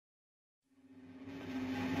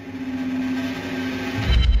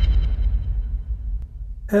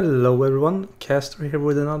Hello everyone, Caster here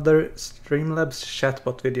with another Streamlabs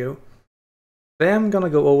Chatbot video. Today I'm gonna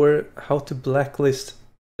go over how to blacklist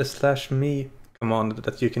the /me command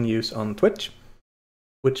that you can use on Twitch,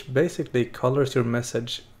 which basically colors your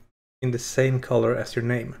message in the same color as your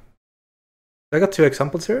name. I got two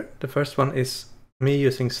examples here. The first one is me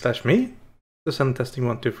using /me to send testing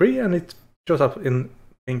 1 2 3, and it shows up in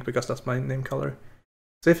pink because that's my name color.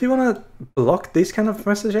 So if you wanna block these kind of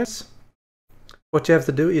messages, what you have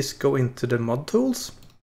to do is go into the mod tools.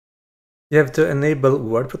 You have to enable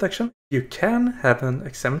word protection. You can have an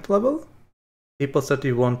exempt level. People that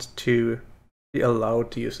you want to be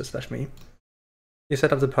allowed to use the /me. You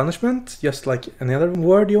set up the punishment, just like any other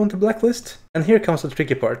word you want to blacklist. And here comes the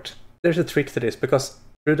tricky part. There's a trick to this, because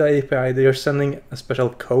through the API they are sending a special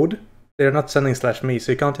code. They're not sending /me,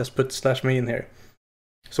 so you can't just put /me in here.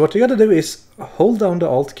 So what you gotta do is hold down the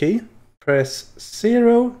Alt key, press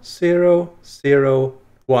 0 0 0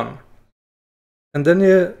 1, and then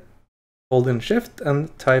you hold in Shift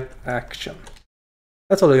and type action.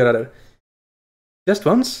 That's all you gotta do. Just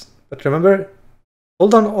once, but remember,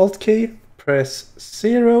 hold down Alt key, press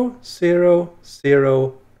 0 0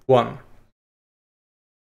 0 1,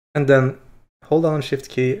 and then hold down Shift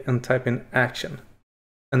key and type in action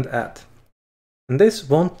and add. And this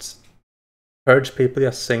won't purge people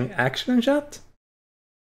just saying action in chat,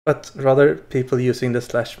 but rather people using the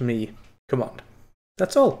 /me command.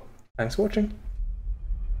 That's all. Thanks for watching.